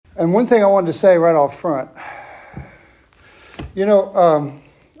And one thing I wanted to say right off front,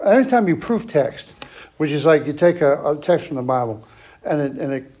 anytime you proof text, which is like you take a text from the Bible and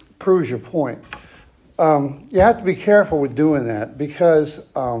it proves your point, you have to be careful with doing that because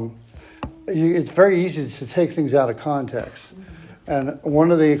it's very easy to take things out of context. And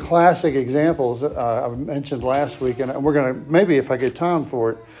one of the classic examples I mentioned last week, and we're going to, maybe if I get time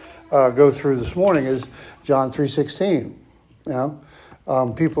for it, go through this morning, is John 3:16.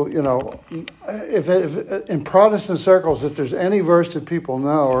 People, if in Protestant circles, if there's any verse that people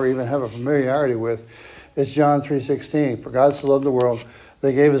know or even have a familiarity with, it's John 3:16. For God so loved the world,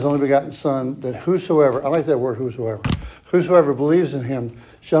 they gave his only begotten Son, that whosoever, I like that word whosoever believes in him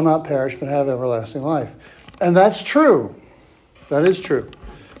shall not perish but have everlasting life. And that's true. That is true.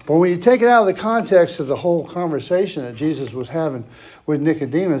 But when you take it out of the context of the whole conversation that Jesus was having with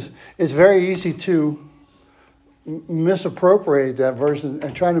Nicodemus, it's very easy to misappropriate that verse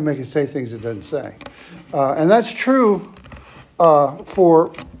and try to make it say things it doesn't say. And that's true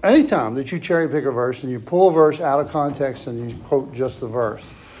for any time that you cherry pick a verse and you pull a verse out of context and you quote just the verse.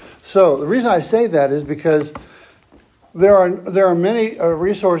 So the reason I say that is because there are many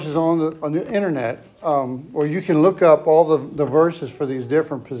resources on the internet where you can look up all the verses for these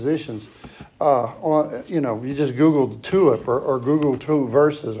different positions. You just Google tulip or Google two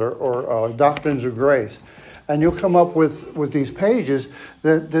verses or doctrines of grace. And you'll come up with these pages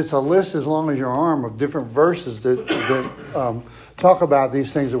that's a list as long as your arm of different verses that talk about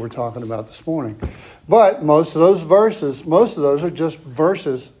these things that we're talking about this morning. But most of those are just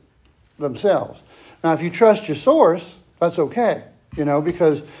verses themselves. Now, if you trust your source, that's okay,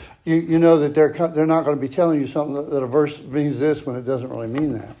 because you know that they're not going to be telling you something that a verse means this when it doesn't really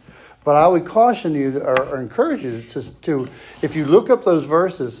mean that. But I would caution you or encourage you to, if you look up those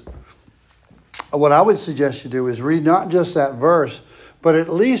verses, what I would suggest you do is read not just that verse, but at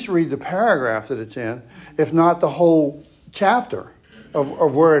least read the paragraph that it's in, if not the whole chapter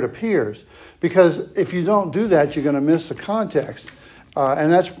of where it appears. Because if you don't do that, you're going to miss the context.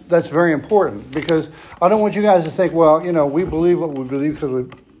 And that's very important, because I don't want you guys to think, we believe what we believe because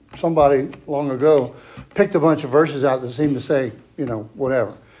somebody long ago picked a bunch of verses out that seem to say,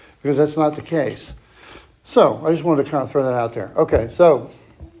 whatever, because that's not the case. So I just wanted to kind of throw that out there. Okay, so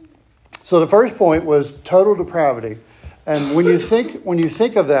the first point was total depravity. And when you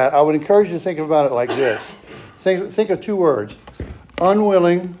think of that, I would encourage you to think about it like this. Think of two words,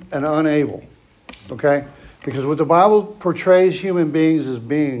 unwilling and unable. Okay? Because what the Bible portrays human beings as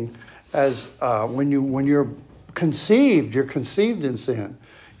being, when you're conceived, you're conceived in sin.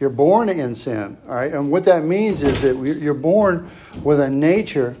 You're born in sin. All right? And what that means is that you're born with a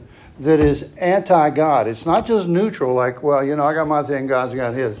nature that is anti-God. It's not just neutral, like, I got my thing, God's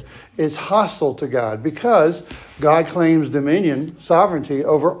got his. It's hostile to God because God claims dominion, sovereignty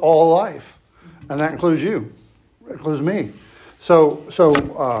over all life. And that includes you. It includes me. So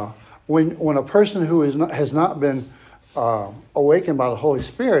when a person who has not been awakened by the Holy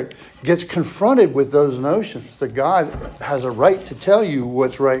Spirit gets confronted with those notions that God has a right to tell you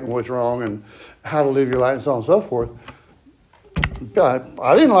what's right and what's wrong and how to live your life and so on and so forth,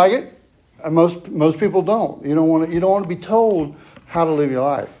 I didn't like it, and most people don't. You don't want to be told how to live your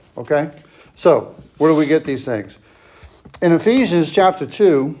life. Okay, so where do we get these things? In Ephesians chapter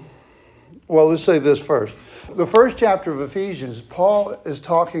 2, let's say this first. The first chapter of Ephesians, Paul is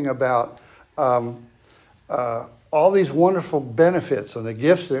talking about all these wonderful benefits and the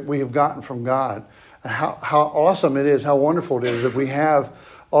gifts that we have gotten from God, and how awesome it is, how wonderful it is that we have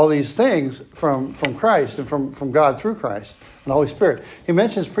all these things from Christ and from God through Christ and the Holy Spirit. He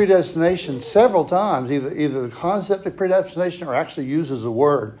mentions predestination several times, either the concept of predestination or actually uses the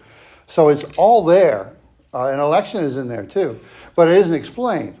word. So it's all there. And election is in there too. But it isn't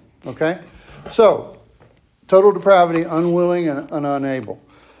explained. Okay? So, total depravity, unwilling and unable.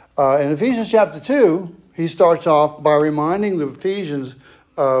 In Ephesians chapter 2, he starts off by reminding the Ephesians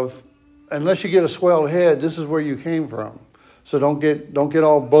of, unless you get a swelled head, this is where you came from. So don't get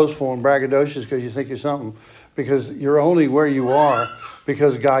all boastful and braggadocious because you think you're something, because you're only where you are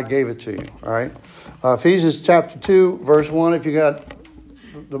because God gave it to you. All right. Ephesians chapter 2, verse 1. If you got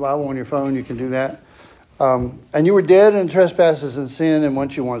the Bible on your phone, you can do that. And you were dead in trespasses and sin, and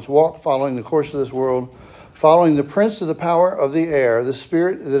once you walked, following the course of this world, following the prince of the power of the air, the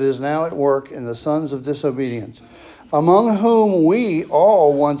spirit that is now at work in the sons of disobedience, among whom we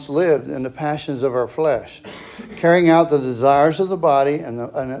all once lived in the passions of our flesh, carrying out the desires of the body and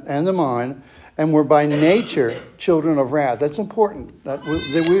the mind, and were by nature children of wrath. That's important. That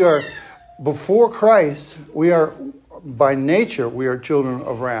we are, before Christ, we are, by nature, we are children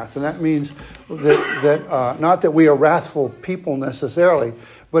of wrath. And that means that not that we are wrathful people necessarily,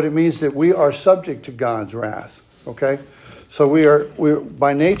 but it means that we are subject to God's wrath. Okay? So we're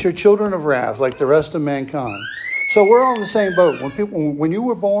by nature children of wrath, like the rest of mankind. So we're all in the same boat. When you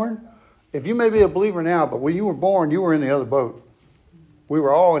were born, if you may be a believer now, but when you were born, you were in the other boat. We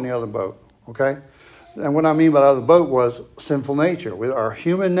were all in the other boat. Okay? And what I mean by the other boat was sinful nature. Our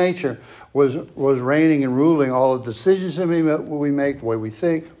human nature was reigning and ruling all the decisions that we make, the way we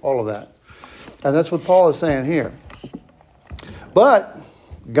think, all of that. And that's what Paul is saying here. But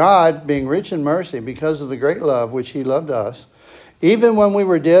God, being rich in mercy, because of the great love which he loved us, even when we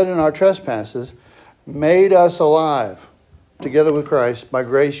were dead in our trespasses, made us alive together with Christ. By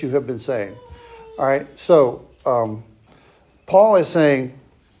grace you have been saved. All right, so Paul is saying,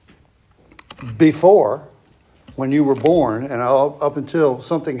 before, when you were born, and up until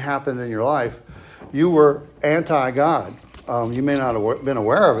something happened in your life, you were anti-God. You may not have been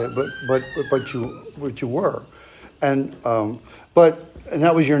aware of it, but you were, and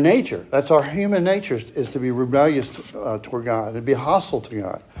that was your nature. That's our human nature, is to be rebellious toward God, to be hostile to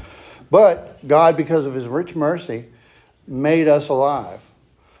God. But God, because of his rich mercy, made us alive.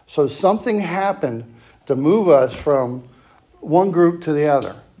 So something happened to move us from one group to the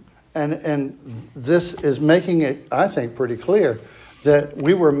other. And this is making it, I think, pretty clear that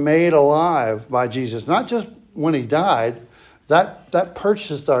we were made alive by Jesus. Not just when he died, that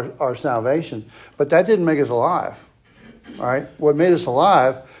purchased our salvation, but that didn't make us alive. All right? What made us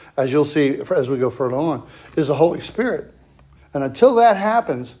alive, as you'll see as we go further on, is the Holy Spirit. And until that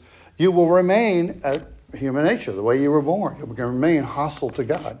happens, you will remain at human nature, the way you were born. You can remain hostile to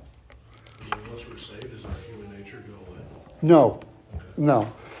God. Once we're saved, does our human nature go away? No.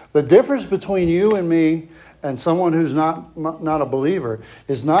 The difference between you and me and someone who's not a believer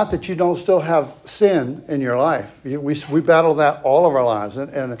is not that you don't still have sin in your life. We battle that all of our lives.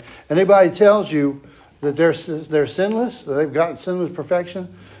 And anybody tells you that they're sinless, that they've gotten sinless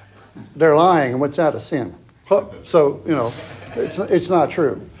perfection, they're lying. And what's that? A sin. So, it's not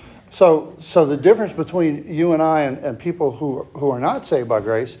true. So the difference between you and I and people who are not saved by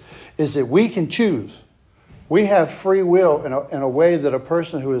grace is that we can choose. We have free will in a way that a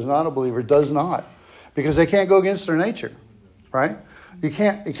person who is not a believer does not, because they can't go against their nature, right? You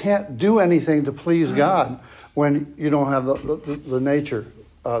can't do anything to please God when you don't have the nature,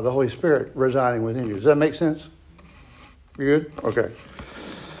 the Holy Spirit residing within you. Does that make sense? You good? Okay.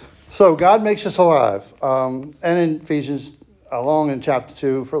 So God makes us alive. And in Ephesians, along in chapter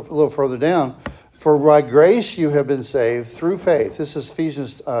 2, a little further down, for by grace you have been saved through faith. This is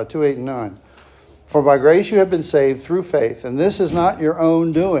Ephesians 2, 8, and 9. For by grace you have been saved through faith, and this is not your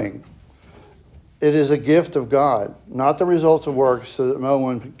own doing. It is a gift of God, not the results of works, so that no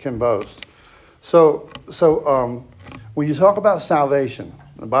one can boast. So when you talk about salvation,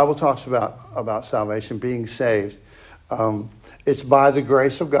 the Bible talks about salvation, being saved. It's by the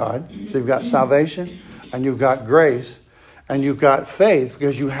grace of God. So you've got salvation, and you've got grace, and you've got faith,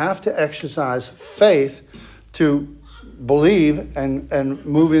 because you have to exercise faith to believe and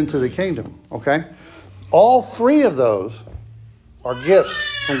move into the kingdom. Okay? All three of those are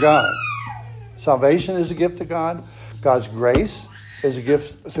gifts from God. Salvation is a gift to God. God's grace is a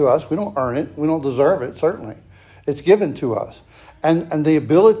gift to us. We don't earn it. We don't deserve it, certainly. It's given to us. And the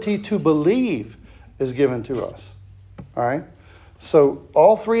ability to believe is given to us. All right? So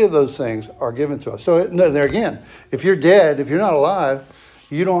all three of those things are given to us. So there again, if you're dead, if you're not alive,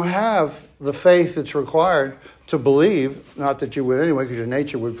 you don't have the faith that's required to believe. Not that you would anyway, because your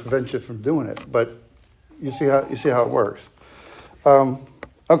nature would prevent you from doing it. But you see how it works.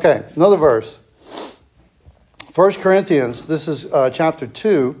 Okay, another verse. 1 Corinthians, this is chapter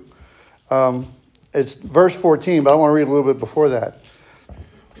 2. It's verse 14, but I want to read a little bit before that.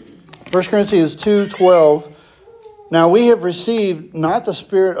 1 Corinthians 2:12. Now we have received not the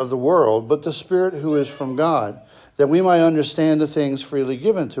spirit of the world, but the Spirit who is from God, that we might understand the things freely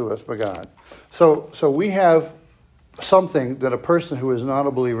given to us by God. So we have something that a person who is not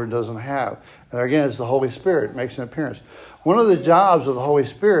a believer doesn't have. And again, it's the Holy Spirit makes an appearance. One of the jobs of the Holy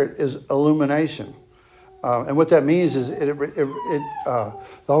Spirit is illumination. And what that means is the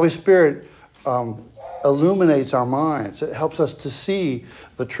Holy Spirit illuminates our minds. It helps us to see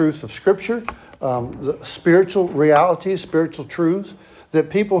the truth of Scripture, the spiritual realities, spiritual truths that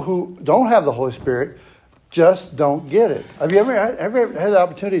people who don't have the Holy Spirit just don't get it. Have you ever had the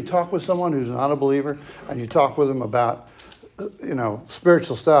opportunity to talk with someone who's not a believer, and you talk with them about,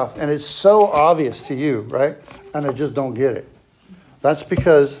 spiritual stuff, and it's so obvious to you, right? And they just don't get it. That's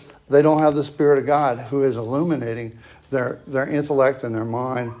because they don't have the Spirit of God who is illuminating their intellect and their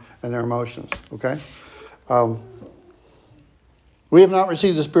mind and their emotions, okay? We have not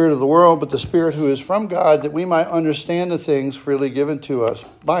received the Spirit of the world, but the Spirit who is from God, that we might understand the things freely given to us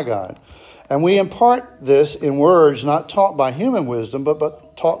by God. And we impart this in words not taught by human wisdom,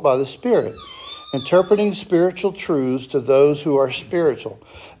 but taught by the Spirit, interpreting spiritual truths to those who are spiritual.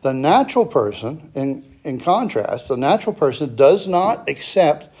 The natural person, in contrast, the natural person does not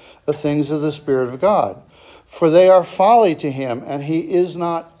accept the things of the Spirit of God, for they are folly to him, and he is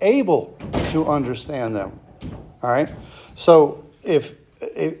not able to understand them. All right? So if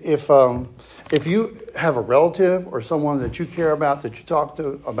you have a relative or someone that you care about, that you talk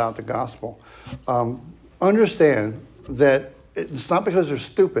to about the gospel, understand that it's not because they're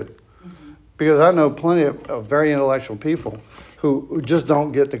stupid. Because I know plenty of very intellectual people who just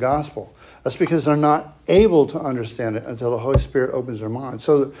don't get the gospel. That's because they're not able to understand it until the Holy Spirit opens their mind.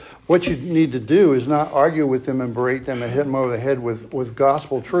 So what you need to do is not argue with them and berate them and hit them over the head with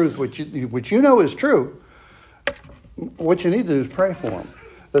gospel truth, which you know is true. What you need to do is pray for them,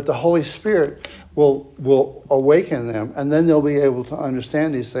 that the Holy Spirit will awaken them, and then they'll be able to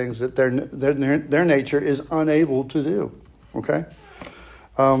understand these things that their nature is unable to do. Okay?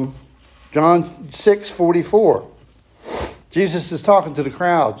 John 6:44. Jesus is talking to the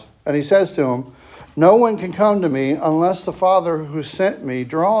crowds, and he says to them, "No one can come to me unless the Father who sent me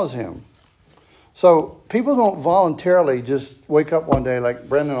draws him." So people don't voluntarily just wake up one day like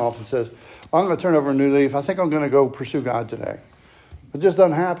Brendan often says, "I'm going to turn over a new leaf. I think I'm going to go pursue God today." It just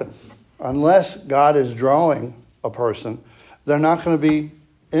doesn't happen. Unless God is drawing a person, they're not going to be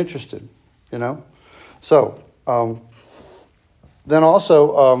interested, you know. So then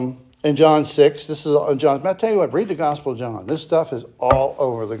also in John 6, this is John. I tell you what, read the Gospel of John. This stuff is all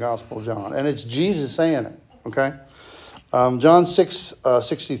over the Gospel of John, and it's Jesus saying it. Okay, John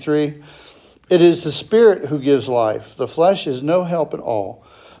 6:63. It is the Spirit who gives life. The flesh is no help at all.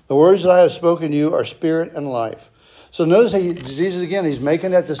 The words that I have spoken to you are spirit and life. So notice Jesus again, he's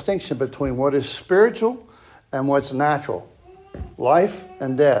making that distinction between what is spiritual and what's natural. Life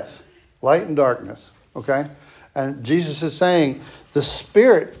and death. Light and darkness. Okay? And Jesus is saying the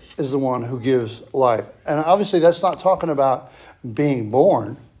Spirit is the one who gives life. And obviously that's not talking about being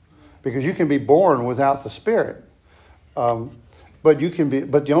born, because you can be born without the Spirit. But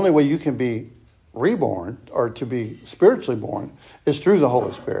the only way you can be reborn or to be spiritually born is through the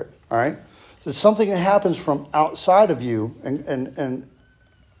Holy Spirit. All right? It's something that happens from outside of you and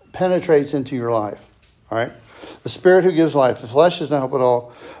penetrates into your life. All right? The Spirit who gives life. The flesh is no help at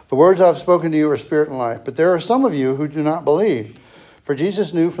all. The words I have spoken to you are spirit and life. But there are some of you who do not believe. For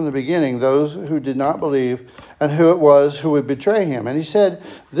Jesus knew from the beginning those who did not believe and who it was who would betray him. And he said,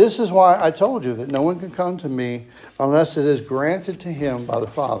 "This is why I told you that no one can come to me unless it is granted to him by the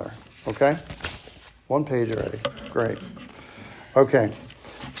Father." Okay? One page already. Great. Okay.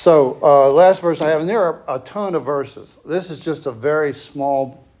 So last verse I have, and there are a ton of verses. This is just a very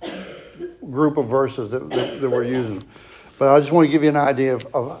small group of verses that we're using. But I just want to give you an idea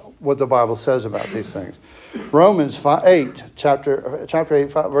of what the Bible says about these things. Romans 8, chapter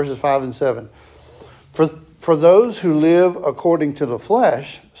 8, verses 5 and 7. For those who live according to the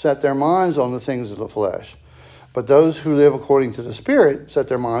flesh set their minds on the things of the flesh. But those who live according to the Spirit set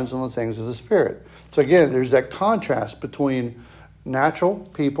their minds on the things of the Spirit. So again, there's that contrast between natural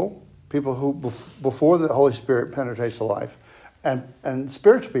people who before the Holy Spirit penetrates the life, and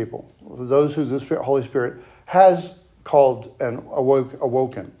spiritual people, those who the Holy Spirit has called and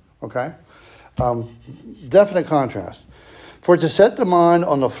awoken. Okay? Definite contrast. For to set the mind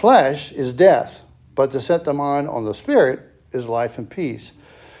on the flesh is death, but to set the mind on the Spirit is life and peace.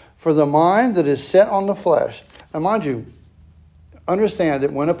 For the mind that is set on the flesh, and mind you, understand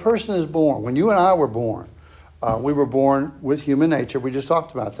that when a person is born, when you and I were born, we were born with human nature. We just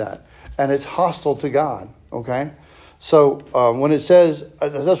talked about that. And it's hostile to God. Okay? So when it says,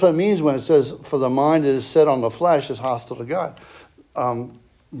 that's what it means when it says, for the mind that is set on the flesh is hostile to God.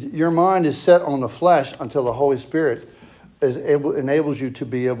 Your mind is set on the flesh until the Holy Spirit enables you to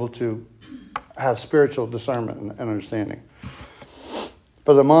be able to have spiritual discernment and understanding.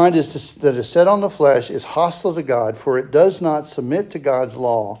 For the mind that is set on the flesh is hostile to God, for it does not submit to God's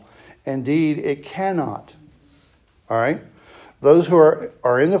law. Indeed, it cannot. All right? Those who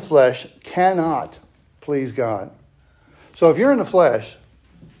are in the flesh cannot please God. So if you're in the flesh,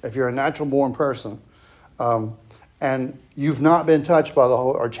 if you're a natural born person, and you've not been touched by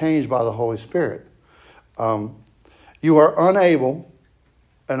or changed by the Holy Spirit, you are unable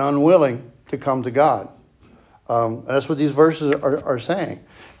and unwilling to come to God. And that's what these verses are saying,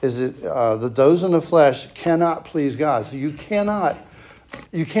 is that those in the flesh cannot please God. So you can't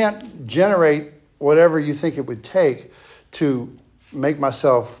generate whatever you think it would take to make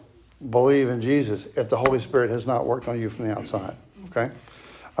myself believe in Jesus if the Holy Spirit has not worked on you from the outside. Okay?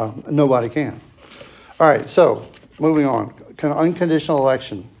 Nobody can. All right, so moving on. Unconditional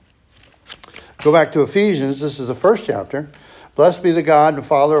election. Go back to Ephesians. This is the first chapter. Blessed be the God and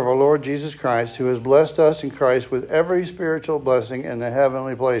Father of our Lord Jesus Christ, who has blessed us in Christ with every spiritual blessing in the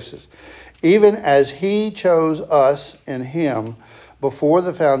heavenly places, even as he chose us in him before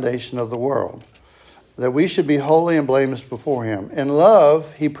the foundation of the world, that we should be holy and blameless before him. In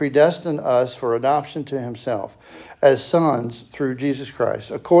love, he predestined us for adoption to himself as sons through Jesus Christ,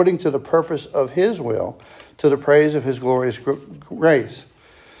 according to the purpose of his will, to the praise of his glorious grace.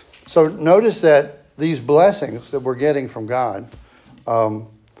 So notice that these blessings that we're getting from God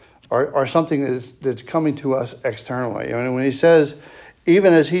are something that's coming to us externally. I mean, when he says,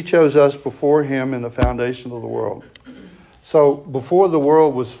 even as he chose us before him in the foundation of the world. So before the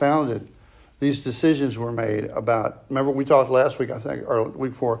world was founded, these decisions were made about, remember we talked last week, I think, or the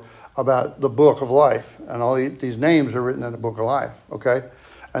week before, about the book of life. And all these names are written in the book of life, okay?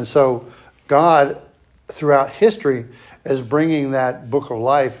 And so God, throughout history, is bringing that book of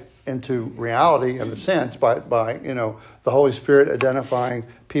life into reality, in a sense, by the Holy Spirit identifying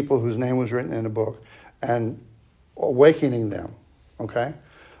people whose name was written in the book and awakening them, okay?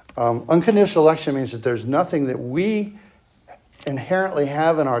 Unconditional election means that there's nothing that we inherently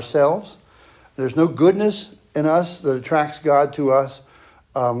have in ourselves. There's no goodness in us that attracts God to us,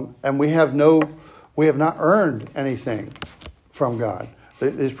 and we have not earned anything from God.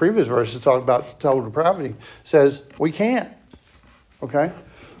 His previous verses talk about total depravity. Says we can't. Okay,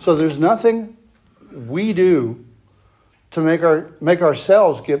 so there's nothing we do to make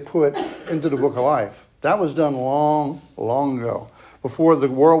ourselves get put into the book of life. That was done long, long ago, before the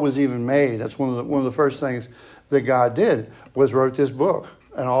world was even made. That's one of the first things that God did was wrote this book.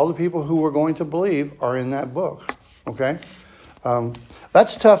 And all the people who were going to believe are in that book. Okay?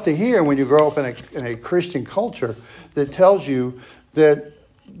 That's tough to hear when you grow up in a Christian culture that tells you that,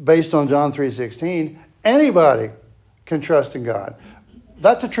 based on John 3:16, anybody can trust in God.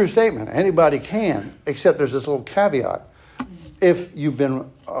 That's a true statement. Anybody can, except there's this little caveat. If you've been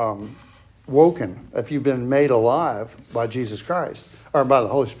woken, if you've been made alive by Jesus Christ, or by the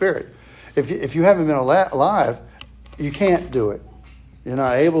Holy Spirit, if you haven't been alive, you can't do it. You're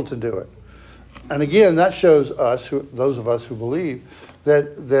not able to do it. And again, that shows us, those of us who believe,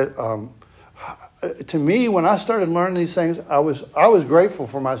 that to me, when I started learning these things, I was grateful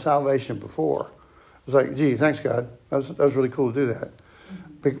for my salvation before. It was like, gee, thanks God. That was really cool to do that.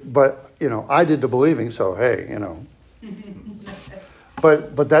 But I did the believing, so hey,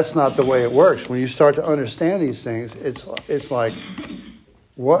 But that's not the way it works. When you start to understand these things, it's like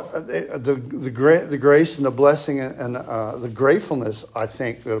what the grace and the blessing and the gratefulness, I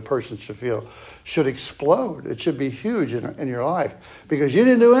think, that a person should feel should explode. It should be huge in your life because you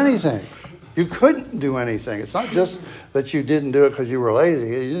didn't do anything. You couldn't do anything. It's not just that you didn't do it because you were lazy.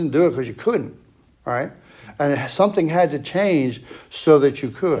 You didn't do it because you couldn't. All right, and something had to change so that you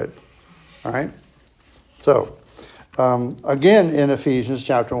could. All right, so. Again, in Ephesians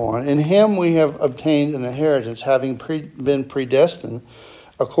chapter 1, in him we have obtained an inheritance, having been predestined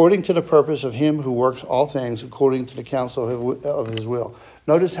according to the purpose of him who works all things according to the counsel of his will.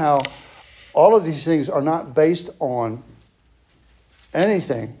 Notice how all of these things are not based on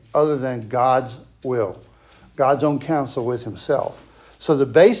anything other than God's will, God's own counsel with himself. So the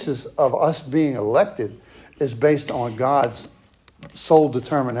basis of us being elected is based on God's sole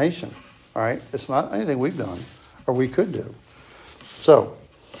determination. All right? It's not anything we've done or we could do. So,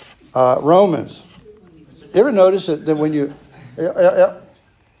 Romans. You ever notice that when you... Yeah.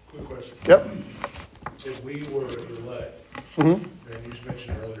 Quick question. Yep. If we were elect, Mm-hmm. and you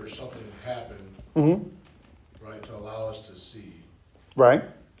mentioned earlier something happened, Mm-hmm. right, to allow us to see. Right.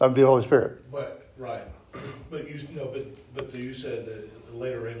 That would be the Holy Spirit. But you said that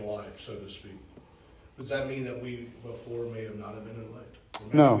later in life, so to speak. Does that mean that we before may have not have been elect? Or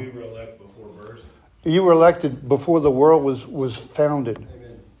maybe No. we were elect before birth? You were elected before the world was founded.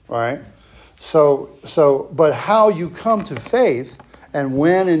 Amen. Right? So, but how you come to faith and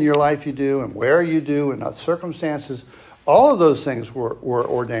when in your life you do and where you do and the circumstances, all of those things were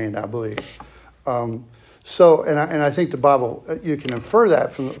ordained, I believe. And I think the Bible, you can infer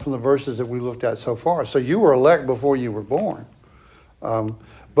that from the verses that we looked at so far. So you were elect before you were born.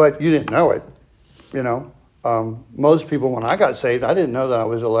 But you didn't know it, Most people, when I got saved, I didn't know that I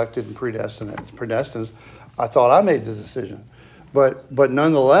was elected and predestined. I thought I made the decision. But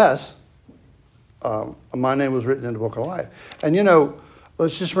nonetheless, my name was written in the book of life. And,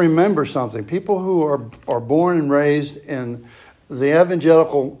 let's just remember something. People who are born and raised in the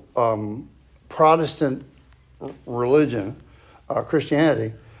evangelical Protestant religion,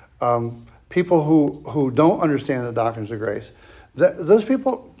 Christianity, people who don't understand the doctrines of grace, those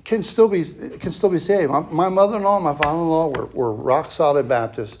people can still be saved. My mother-in-law and my father-in-law were rock solid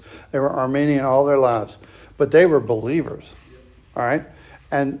Baptists. They were Armenian all their lives, but they were believers. All right.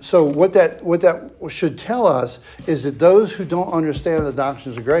 And so what that should tell us is that those who don't understand the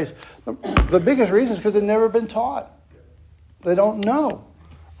doctrines of grace, the biggest reason is because they've never been taught. They don't know,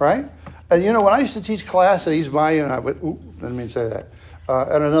 right? And when I used to teach class at East Bayou, and I would, didn't mean to say that,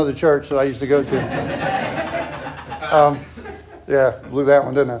 at another church that I used to go to. Yeah, blew that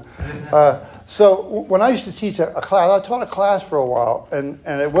one, didn't I? So when I used to teach a class, I taught a class for a while, and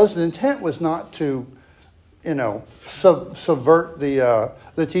it was, the intent was not to, subvert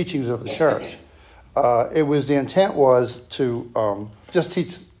the teachings of the church. The intent was to just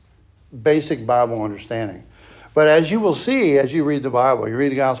teach basic Bible understanding. But as you will see, as you read the Bible, you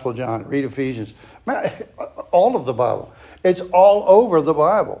read the Gospel of John, read Ephesians, all of the Bible, it's all over the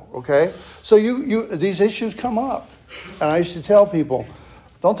Bible. Okay, so these issues come up, and I used to tell people,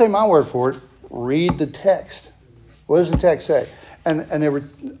 don't take my word for it. Read the text. What does the text say? And there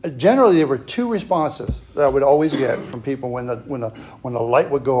were two responses that I would always get from people when the light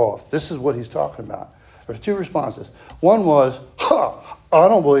would go off. This is what he's talking about. There's two responses. One was, I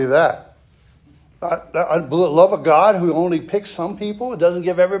don't believe that. I love a God who only picks some people and doesn't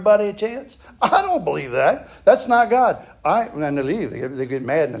give everybody a chance. I don't believe that. That's not God. And they leave. They get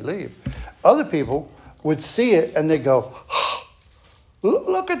mad and they leave. Other people would see it and they go,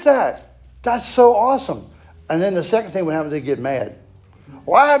 look at that. That's so awesome. And then the second thing would happen, they get mad.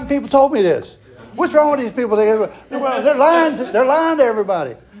 Why haven't people told me this? What's wrong with these people? They're lying to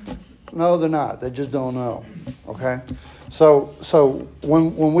everybody. No, they're not. They just don't know. Okay? So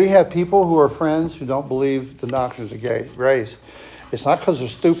when we have people who are friends who don't believe the doctrines of grace, it's not because they're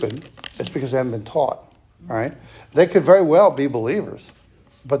stupid. It's because they haven't been taught. All right? They could very well be believers,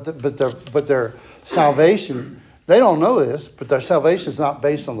 but their salvation, they don't know this, but their salvation is not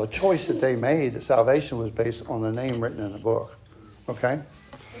based on the choice that they made. The salvation was based on the name written in the book. Okay?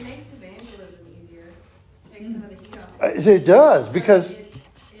 It makes evangelism easier. It takes some of the heat off. It does, because It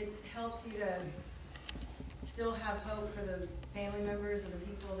helps you to still have hope for the family members and the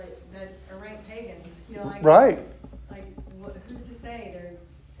people that are ranked pagans. Right. Who's to say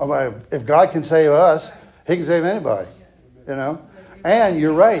they're... If God can save us, He can save anybody. And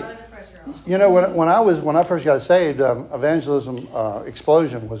you're right. When I first got saved, evangelism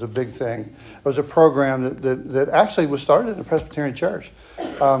Explosion was a big thing. It was a program that actually was started in the Presbyterian Church,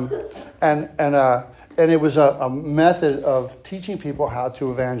 and it was a method of teaching people how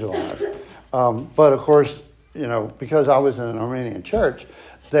to evangelize. But of course, because I was in an Armenian church,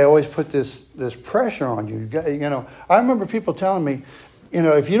 they always put this pressure on you. I remember people telling me,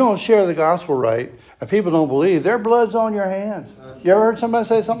 if you don't share the gospel right and people don't believe, their blood's on your hands. You ever heard somebody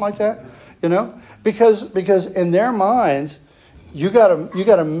say something like that? Because in their minds, you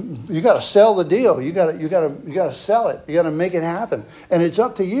gotta sell the deal. You gotta sell it. You gotta make it happen, and it's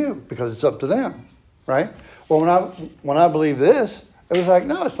up to you because it's up to them, right? Well, when I believe this, it was like,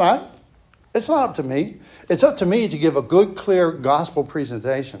 no, it's not. It's not up to me. It's up to me to give a good, clear gospel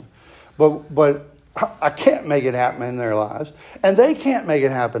presentation, but I can't make it happen in their lives, and they can't make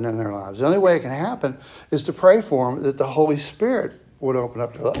it happen in their lives. The only way it can happen is to pray for them that the Holy Spirit would open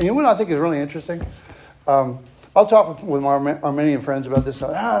up their life. What I think is really interesting? I'll talk with my Armenian friends about this. No,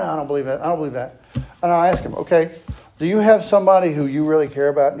 I don't believe that. I don't believe that. And I'll ask them, okay, do you have somebody who you really care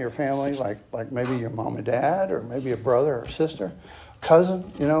about in your family, like maybe your mom and dad, or maybe a brother or sister, cousin,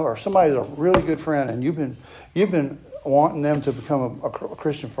 or somebody that's a really good friend, and you've been wanting them to become a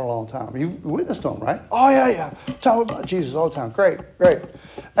Christian for a long time. You've witnessed them, right? Oh, yeah. Tell them about Jesus all the time. Great.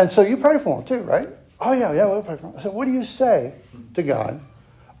 And so you pray for them too, right? Oh, yeah, we'll pray for them. So what do you say to God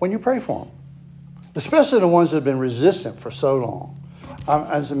when you pray for them? Especially the ones that have been resistant for so long.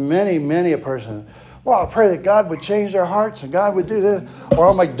 As many a person, well, I pray that God would change their hearts and God would do this. Or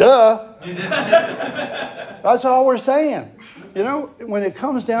I'm like, duh. That's all we're saying. When it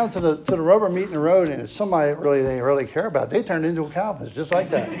comes down to the rubber meeting the road and it's somebody they really care about, they turn into a Calvinist just like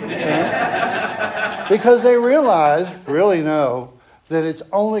that. Because they really know that it's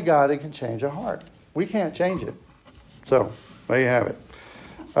only God that can change a heart. We can't change it. So, there you have it.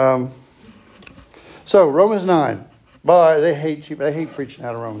 So, Romans 9. Boy, they hate preaching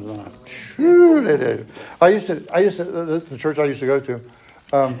out of Romans 9. Sure, they do. The church I used to go to,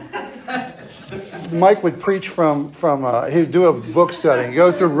 Mike would preach from he would do a book study and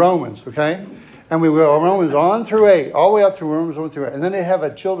go through Romans, okay? And we would go Romans 1 through 8, all the way up through Romans 1 through 8. And then they'd have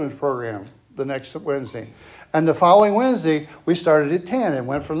a children's program the next Wednesday. And the following Wednesday, we started at 10 and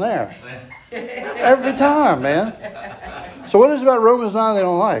went from there. Every time, man. So what is it about Romans 9 they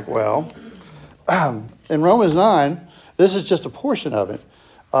don't like? Well, in Romans 9, This is just a portion of it.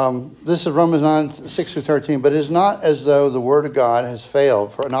 This is Romans 9, 6 through 13. But it is not as though the word of God has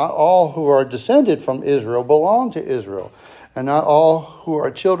failed. For not all who are descended from Israel belong to Israel. And not all who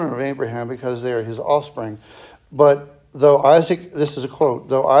are children of Abraham because they are his offspring. But though Isaac, this is a quote,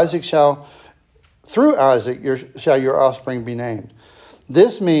 though Isaac through Isaac shall your offspring be named.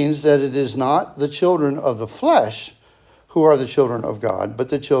 This means that it is not the children of the flesh who are the children of God, but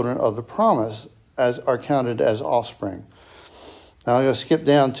the children of the promise are counted as offspring. Now I'm going to skip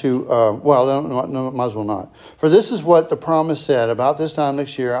down to, no, might as well not. For this is what the promise said, about this time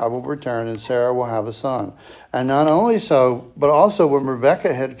next year I will return and Sarah will have a son. And not only so, but also when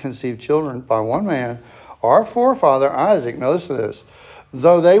Rebekah had conceived children by one man, our forefather Isaac, notice this,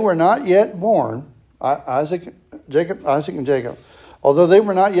 though they were not yet born, Isaac and Jacob, although they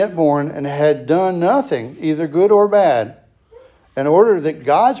were not yet born and had done nothing, either good or bad, in order that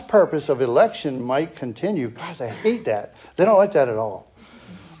God's purpose of election might continue. Gosh, I hate that. They don't like that at all.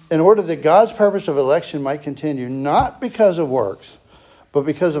 In order that God's purpose of election might continue, not because of works, but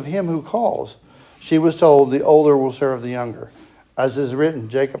because of him who calls. She was told, the older will serve the younger. As is written,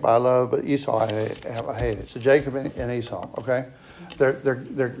 Jacob I love, but Esau I hate. So Jacob and Esau, okay?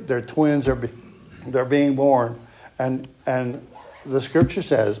 They're twins, they're being born. And the scripture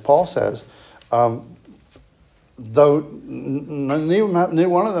says, Paul says, though neither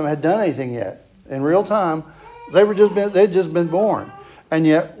one of them had done anything yet, in real time, they'd just been born. And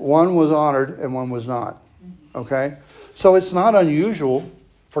yet one was honored and one was not. Okay? So it's not unusual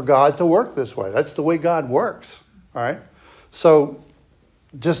for God to work this way. That's the way God works. All right? So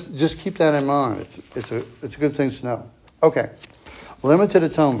just keep that in mind. It's a good thing to know. Okay. Limited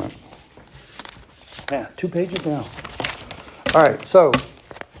atonement. Man, 2 pages down. All right, so.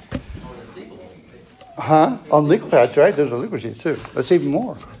 On legal pads, right? There's a legal sheet too. That's even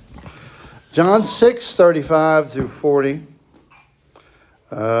more. John 6, 35 through 40.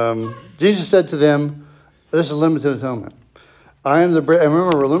 Jesus said to them, this is limited atonement. I am the bread. And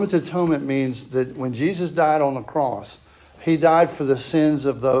remember, limited atonement means that when Jesus died on the cross, he died for the sins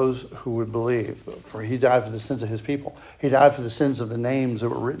of those who would believe. For he died for the sins of his people. He died for the sins of the names that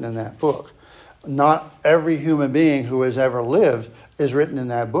were written in that book. Not every human being who has ever lived is written in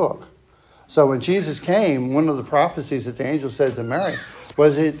that book. So when Jesus came, one of the prophecies that the angel said to Mary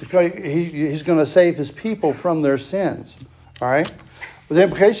was he's going to save his people from their sins. All right? But the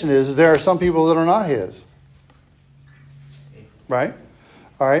implication is there are some people that are not his. Right?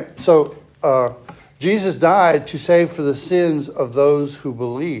 All right? So Jesus died to save for the sins of those who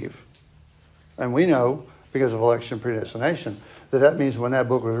believe. And we know, because of election predestination, that means when that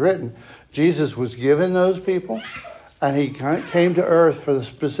book was written, Jesus was given those people, and he came to earth for the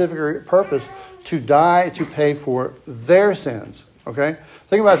specific purpose to die to pay for their sins. Okay?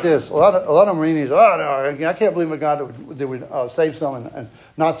 Think about this. A lot of Armenians, no, I can't believe a God that would save some and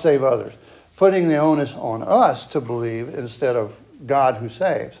not save others. Putting the onus on us to believe instead of God who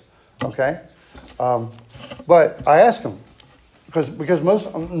saves. Okay? But I ask them, because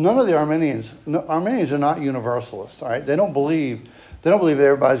none of the Armenians are not universalists. All right? They don't believe that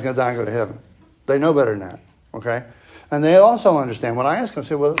everybody's going to die and go to heaven. They know better than that. Okay? And they also understand. When I ask them, I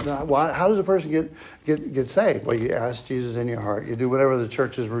say, well, how does a person get saved? Well, you ask Jesus in your heart. You do whatever the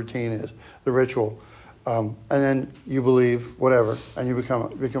church's routine is, the ritual. And then you believe whatever, and you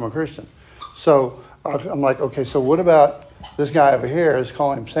become a Christian. So I'm like, okay, so what about this guy over here? Let's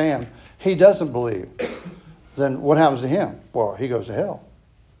call him Sam. He doesn't believe. Then what happens to him? Well, he goes to hell.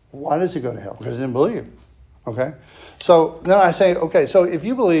 Why does he go to hell? Because he didn't believe. Okay? So then I say, okay, so if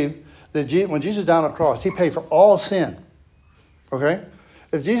you believe that when Jesus died on the cross, he paid for all sin. Okay?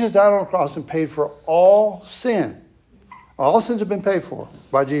 If Jesus died on the cross and paid for all sins have been paid for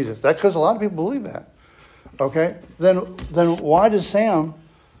by Jesus. That's because a lot of people believe that. Okay? Then why is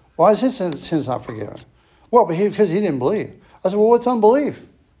his sins not forgiven? Well, because he didn't believe. I said, well, what's unbelief?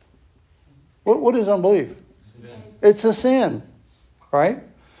 What is unbelief? It's a sin. Right?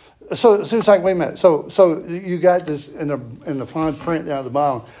 So it's like, wait a minute. So you got this in the fine print down at the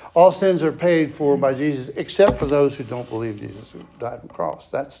bottom. All sins are paid for by Jesus, except for those who don't believe Jesus who died on the cross.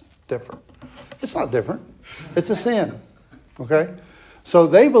 That's different. It's not different. It's a sin. Okay? So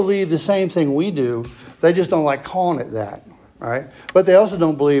they believe the same thing we do. They just don't like calling it that. Right? But they also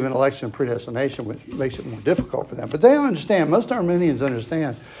don't believe in election and predestination, which makes it more difficult for them. But they understand, most Armenians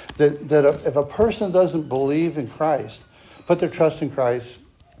understand, that if a person doesn't believe in Christ, put their trust in Christ,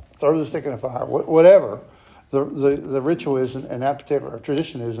 throw the stick in the fire, whatever the ritual is and that particular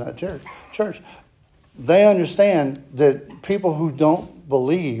tradition is in that church, they understand that people who don't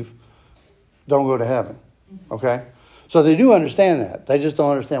believe don't go to heaven. Okay? So they do understand that. They just don't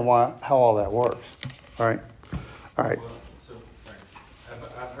understand how all that works. All right? All right. Well, so, sorry.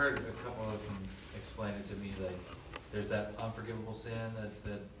 I've heard a couple of them explain it to me, like, there's that unforgivable sin that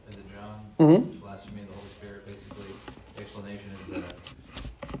is it John? Mm-hmm. Blasphemy of the Holy Spirit. Basically, the explanation is that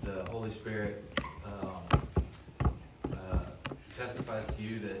the Holy Spirit testifies to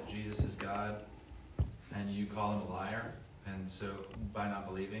you that Jesus is God, and you call him a liar, and so by not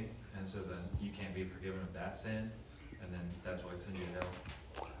believing, and so then you can't be forgiven of that sin, and then that's why it sends you to hell.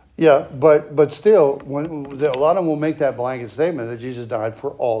 Yeah, but still, when a lot of them will make that blanket statement that Jesus died for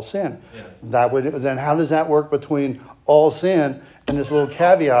all sin. Yeah. Then how does that work between all sin and this little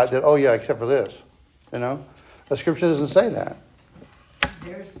caveat that, oh yeah, except for this? You know, the scripture doesn't say that.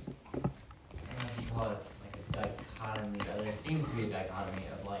 There's, I don't know if you call it like a dichotomy, or there seems to be a dichotomy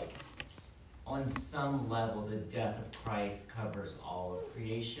of like, on some level, the death of Christ covers all of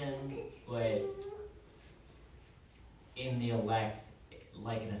creation, but in the elect,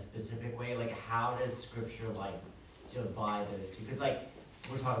 like in a specific way, like how does Scripture like divide those two? Because like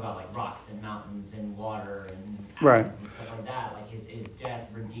we're talking about like rocks and mountains and water and atoms and stuff like that. Like his death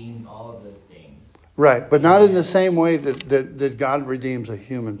redeems all of those things. Right, but not in the same way that God redeems a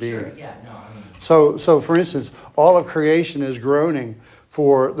human being. Sure, yeah, no, I mean. So for instance, all of creation is groaning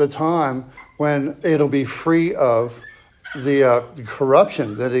for the time when it'll be free of the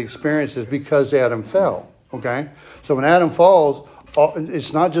corruption that it experiences because Adam fell. Okay, so when Adam falls,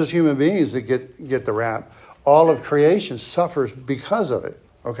 it's not just human beings that get the rap. All of creation suffers because of it.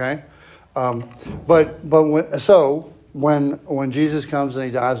 Okay, when Jesus comes and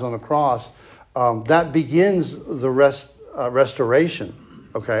he dies on the cross, that begins the restoration.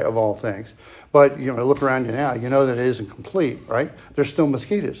 Okay, of all things. But look around you now. You know that it isn't complete, right? There's still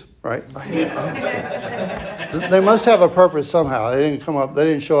mosquitoes, right? They must have a purpose somehow. They didn't come up. They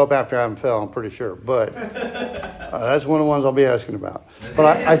didn't show up after Adam fell. I'm pretty sure, but that's one of the ones I'll be asking about. But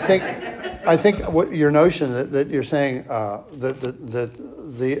I think what your notion that you're saying that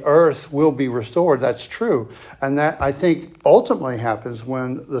the earth will be restored. That's true, and that I think ultimately happens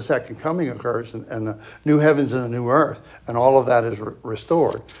when the second coming occurs and the new heavens and a new earth, and all of that is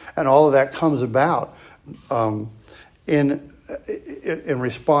restored, and all of that comes about in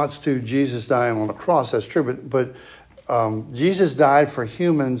response to Jesus dying on the cross. That's true, but Jesus died for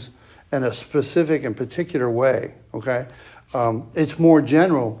humans in a specific and particular way. Okay, it's more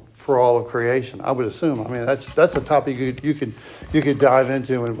general for all of creation, I would assume. I mean, that's a topic you could dive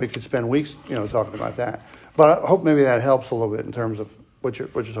into, and we could spend weeks, talking about that. But I hope maybe that helps a little bit in terms of what you're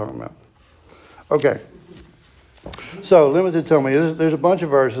talking about. Okay. So limited atonement. There's a bunch of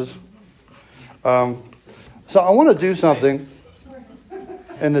verses. So I want to do something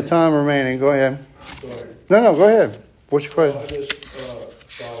in the time remaining. Go ahead. Sorry. No, go ahead. What's your question? I just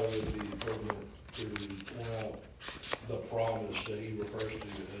thought it would be pertinent to point out the promise that he refers to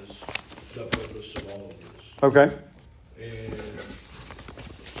as the purpose of all of this. Okay. And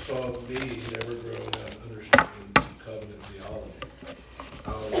so me, never growing up understanding covenant theology,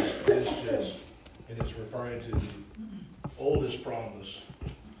 and it's referring to the oldest promise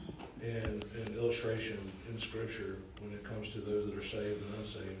and an illustration in Scripture when it comes to those that are saved and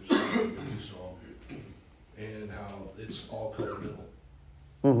unsaved, so Esau, and how it's all covenantal.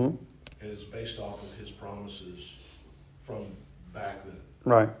 Mm-hmm. And it's based off of his promises from back then.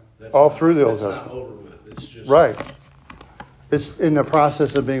 Right. All through the Old Testament. It's not Testament. over with. It's just Right. It's in the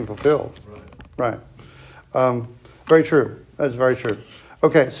process of being fulfilled. Right. Right. Very true. That's very true.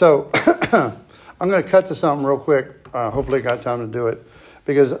 Okay, so I'm going to cut to something real quick. Hopefully I got time to do it.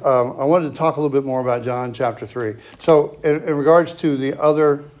 Because I wanted to talk a little bit more about John chapter 3. So in regards to the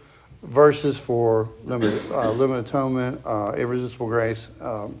other verses for limited atonement, irresistible grace,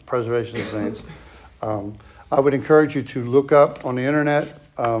 preservation of saints, I would encourage you to look up on the internet,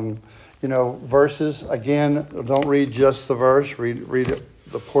 verses. Again, don't read just the verse. Read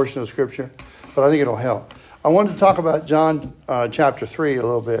the portion of Scripture. But I think it'll help. I wanted to talk about John chapter 3 a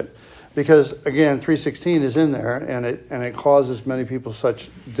little bit. Because again, 3:16 is in there, and it causes many people such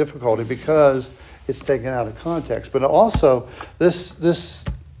difficulty because it's taken out of context. But also, this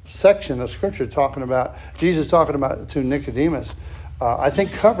section of Scripture Jesus talking about to Nicodemus, I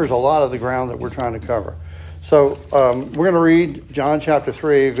think covers a lot of the ground that we're trying to cover. So we're going to read John chapter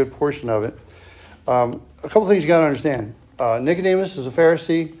 3, a good portion of it. A couple things you got to understand. Nicodemus is a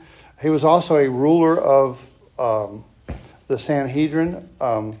Pharisee. He was also a ruler of the Sanhedrin.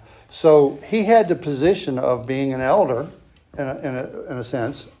 So he had the position of being an elder, in a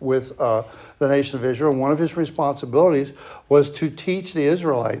sense, with the nation of Israel. And one of his responsibilities was to teach the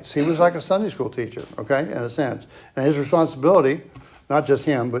Israelites. He was like a Sunday school teacher, okay, in a sense. And his responsibility, not just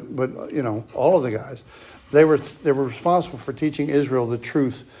him, but all of the guys, they were responsible for teaching Israel the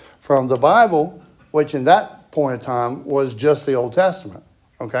truth from the Bible, which in that point of time was just the Old Testament.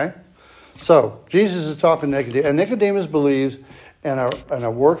 Okay? So, Jesus is talking to Nicodemus, and Nicodemus believes in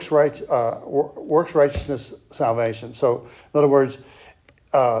a works righteousness salvation. So, in other words,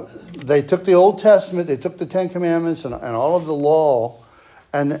 they took the Old Testament, they took the Ten Commandments and all of the law,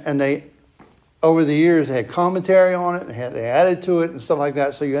 and they, over the years, they had commentary on it, and they added to it and stuff like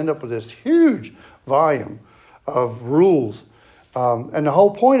that. So you end up with this huge volume of rules. And the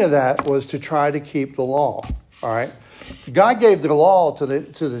whole point of that was to try to keep the law. All right? God gave the law to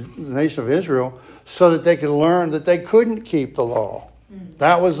the nation of Israel so that they could learn that they couldn't keep the law.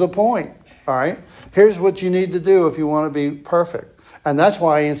 That was the point. All right? Here's what you need to do if you want to be perfect. And that's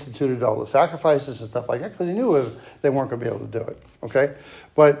why he instituted all the sacrifices and stuff like that, because he knew they weren't going to be able to do it. Okay?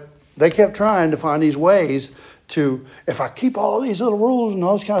 But they kept trying to find these ways to, if I keep all these little rules and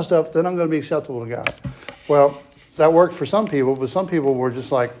all this kind of stuff, then I'm going to be acceptable to God. Well, that worked for some people, but some people were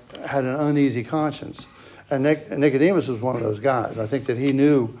just like, had an uneasy conscience. And Nicodemus was one of those guys. I think that he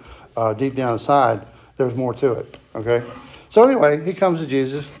knew deep down inside there was more to it. Okay? So anyway, he comes to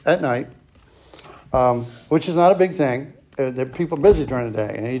Jesus at night, which is not a big thing. People are busy during the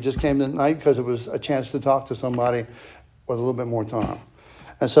day. And he just came at night because it was a chance to talk to somebody with a little bit more time.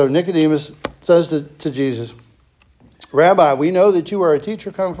 And so Nicodemus says to Jesus, Rabbi, we know that you are a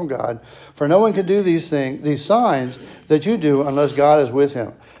teacher come from God, for no one can do these signs that you do unless God is with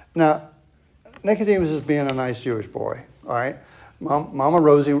him. Now, Nicodemus is being a nice Jewish boy, all right? Mama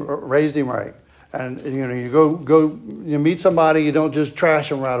raised him right. And, you go meet somebody, you don't just trash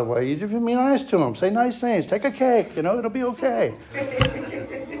them right away. You just be nice to them. Say nice things. Take a cake, it'll be okay.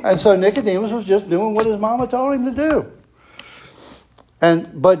 And so Nicodemus was just doing what his mama told him to do.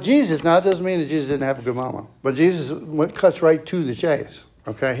 But Jesus, now it doesn't mean that Jesus didn't have a good mama, but Jesus cuts right to the chase.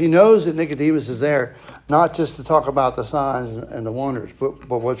 Okay, he knows that Nicodemus is there not just to talk about the signs and the wonders, but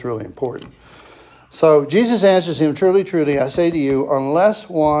what's really important. So Jesus answers him, truly, truly, I say to you, unless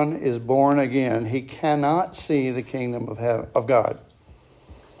one is born again, he cannot see the kingdom of God.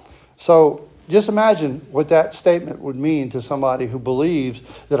 So just imagine what that statement would mean to somebody who believes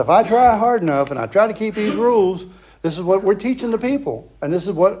that if I try hard enough and I try to keep these rules, this is what we're teaching the people. And this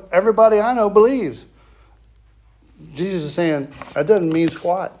is what everybody I know believes. Jesus is saying, that doesn't mean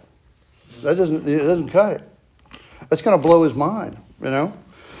squat. It doesn't cut it. It's going to blow his mind,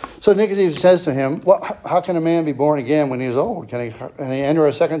 So Nicodemus says to him, how can a man be born again when he is old? Can he enter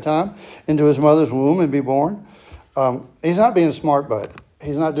a second time into his mother's womb and be born? He's not being smart, but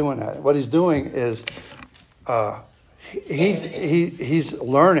he's not doing that. What he's doing is he's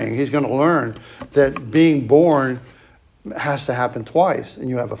learning. He's going to learn that being born has to happen twice, and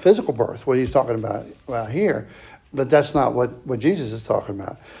you have a physical birth, what he's talking about here. But that's not what Jesus is talking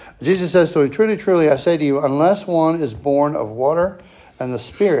about. Jesus says to him, truly, truly, I say to you, unless one is born of water and the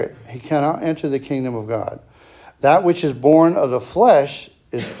Spirit, he cannot enter the kingdom of God. That which is born of the flesh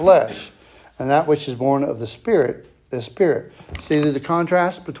is flesh, and that which is born of the Spirit is spirit. See the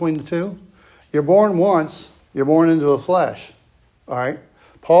contrast between the two? You're born once, you're born into the flesh. All right?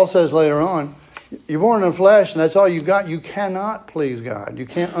 Paul says later on, you're born in the flesh, and that's all you got. You cannot please God. You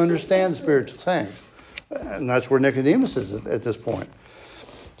can't understand spiritual things. And that's where Nicodemus is at this point.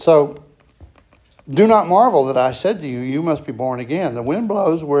 So, do not marvel that I said to you, you must be born again. The wind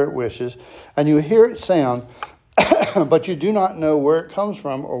blows where it wishes, and you hear its sound, but you do not know where it comes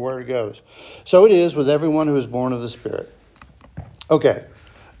from or where it goes. So it is with everyone who is born of the Spirit. Okay,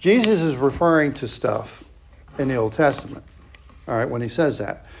 Jesus is referring to stuff in the Old Testament, all right, when he says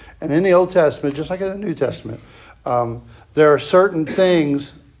that. And in the Old Testament, just like in the New Testament, there are certain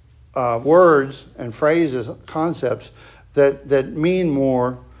things, words and phrases, concepts that mean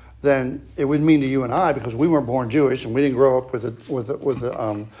more than it would mean to you and I, because we weren't born Jewish and we didn't grow up with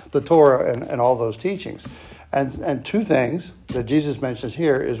the Torah and all those teachings. And two things that Jesus mentions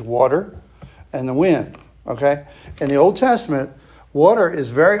here is water and the wind. Okay, in the Old Testament, water is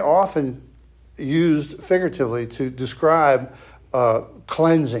very often used figuratively to describe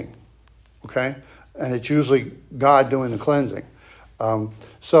cleansing, okay? And it's usually God doing the cleansing.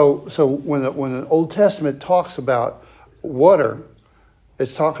 So when the Old Testament talks about water,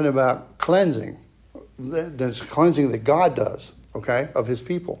 it's talking about cleansing. There's cleansing that God does, okay, of his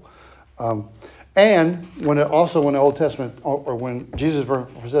people. And when the Old Testament, or when Jesus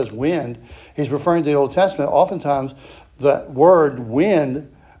says wind, he's referring to the Old Testament. Oftentimes, the word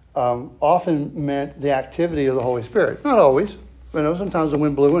wind often meant the activity of the Holy Spirit. Not always. Sometimes the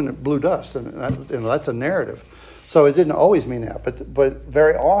wind blew and it blew dust, and that's a narrative. So it didn't always mean that, but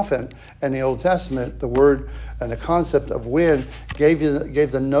very often in the Old Testament, the word and the concept of wind gave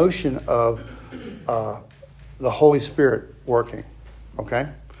the notion of the Holy Spirit working. Okay.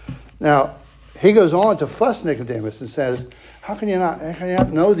 Now, he goes on to fuss Nicodemus and says, how can you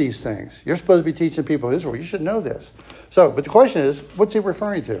not know these things? You're supposed to be teaching people of Israel. You should know this. So, but the question is, what's he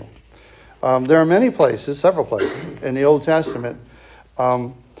referring to? There are many places, several places in the Old Testament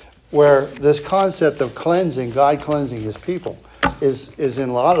where this concept of cleansing, God cleansing his people, is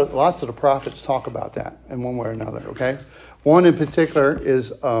in lots of the prophets talk about that in one way or another, okay? One in particular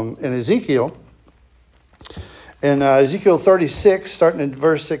is in Ezekiel. In Ezekiel 36, starting in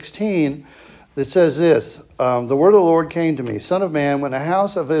verse 16, it says this, the word of the Lord came to me, Son of man, when the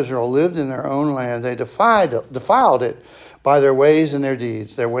house of Israel lived in their own land, they defiled it by their ways and their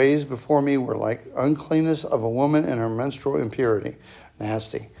deeds. Their ways before me were like uncleanness of a woman in her menstrual impurity.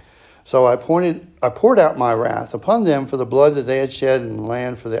 Nasty. So I poured out my wrath upon them for the blood that they had shed in the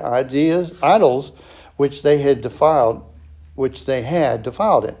land, for the idols which they had defiled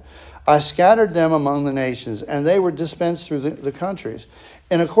it. I scattered them among the nations, and they were dispensed through the countries.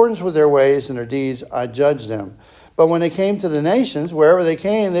 In accordance with their ways and their deeds, I judged them. But when they came to the nations, wherever they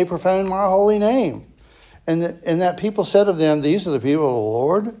came, they profaned my holy name. And that people said of them, these are the people of the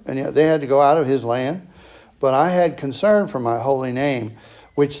Lord, and yet they had to go out of his land. But I had concern for my holy name,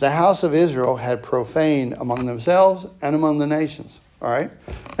 which the house of Israel had profaned among themselves and among the nations. All right?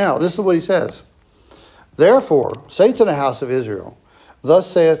 Now, this is what he says. Therefore, say to the house of Israel,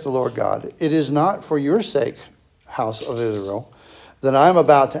 thus saith the Lord God, it is not for your sake, house of Israel, that I am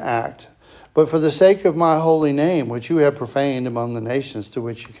about to act, but for the sake of my holy name, which you have profaned among the nations to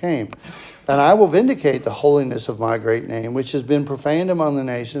which you came. And I will vindicate the holiness of my great name, which has been profaned among the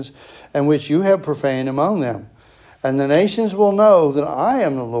nations, and which you have profaned among them. And the nations will know that I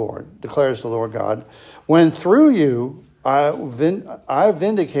am the Lord, declares the Lord God, when through you I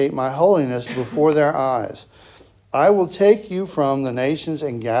vindicate my holiness before their eyes. I will take you from the nations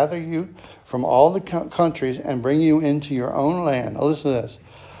and gather you from all the countries and bring you into your own land. Now listen to this.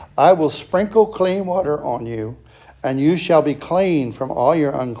 I will sprinkle clean water on you, and you shall be clean from all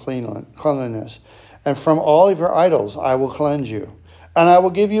your uncleanness. And from all of your idols I will cleanse you. And I will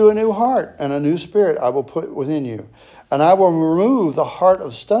give you a new heart, and a new spirit I will put within you. And I will remove the heart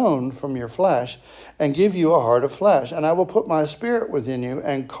of stone from your flesh, and give you a heart of flesh. And I will put my spirit within you,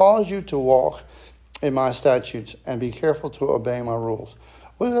 and cause you to walk in my statutes, and be careful to obey my rules.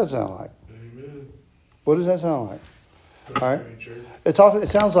 What does that sound like? Amen. What does that sound like? That's All right. very true. It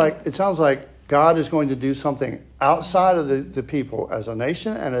sounds like God is going to do something outside of the people as a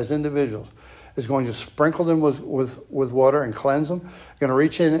nation and as individuals. Is going to sprinkle them with water and cleanse them. Going to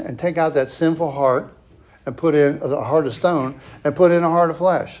reach in and take out that sinful heart and put in a heart of stone and put in a heart of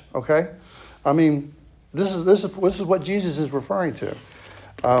flesh. Okay, I mean this is what Jesus is referring to.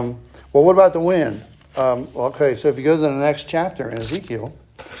 Well, what about the wind? Okay, so if you go to the next chapter in Ezekiel,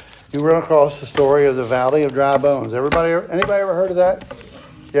 you run across the story of the Valley of Dry Bones. Anybody ever heard of that?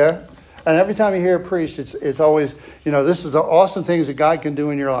 Yeah. And every time you hear a priest, it's always, this is the awesome things that God can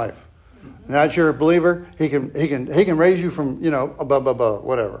do in your life. Now that you're a believer, he can raise you from, above,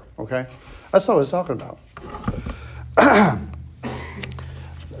 whatever. Okay? That's not what he's talking about.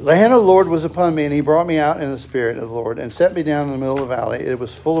 The hand of the Lord was upon me, and he brought me out in the spirit of the Lord, and set me down in the middle of the valley. It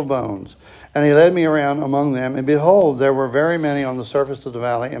was full of bones. And he led me around among them, and behold, there were very many on the surface of the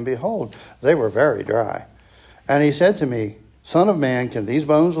valley, and behold, they were very dry. And he said to me, Son of man, can these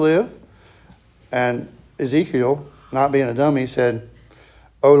bones live? And Ezekiel, not being a dummy, said,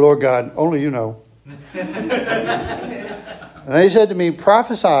 Oh, Lord God, only you know. And he said to me,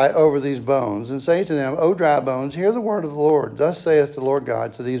 Prophesy over these bones, and say to them, O dry bones, hear the word of the Lord. Thus saith the Lord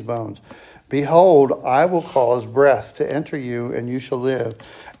God to these bones, Behold, I will cause breath to enter you, and you shall live.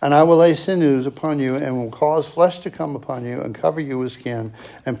 And I will lay sinews upon you, and will cause flesh to come upon you, and cover you with skin,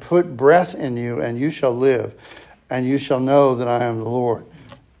 and put breath in you, and you shall live. And you shall know that I am the Lord,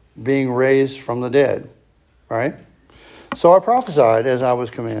 being raised from the dead. Right? So I prophesied as I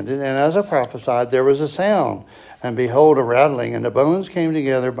was commanded, and as I prophesied, there was a sound, and behold, a rattling, and the bones came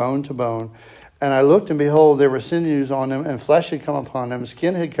together, bone to bone. And I looked, and behold, there were sinews on them, and flesh had come upon them,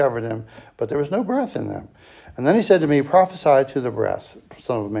 skin had covered them, but there was no breath in them. And then he said to me, Prophesy to the breath,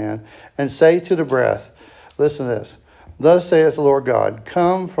 Son of man, and say to the breath, listen to this, Thus saith the Lord God,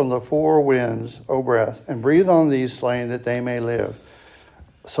 Come from the four winds, O breath, and breathe on these slain, that they may live.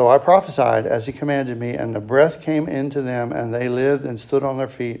 So I prophesied as he commanded me, and the breath came into them, and they lived and stood on their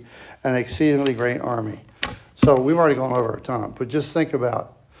feet, an exceedingly great army. So we've already gone over our time, but just think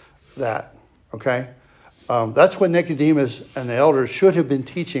about that, okay? That's what Nicodemus and the elders should have been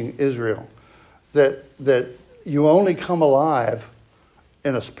teaching Israel, that you only come alive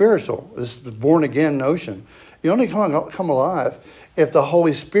in a spiritual, this born-again notion. You only come alive if the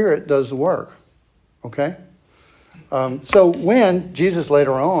Holy Spirit does the work, okay? So when Jesus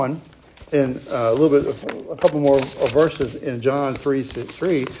later on in a couple more verses in John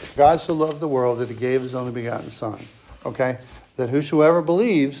 3:3. God so loved the world that he gave his only begotten Son. Okay? That whosoever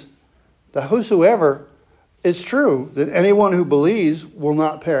believes, it's true that anyone who believes will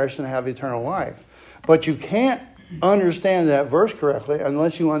not perish and have eternal life. But you can't understand that verse correctly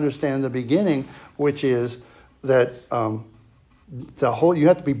unless you understand the beginning, which is that you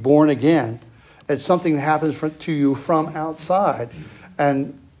have to be born again. It's something that happens to you from outside,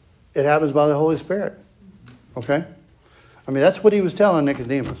 and it happens by the Holy Spirit. Okay? I mean, that's what he was telling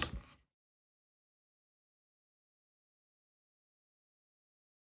Nicodemus.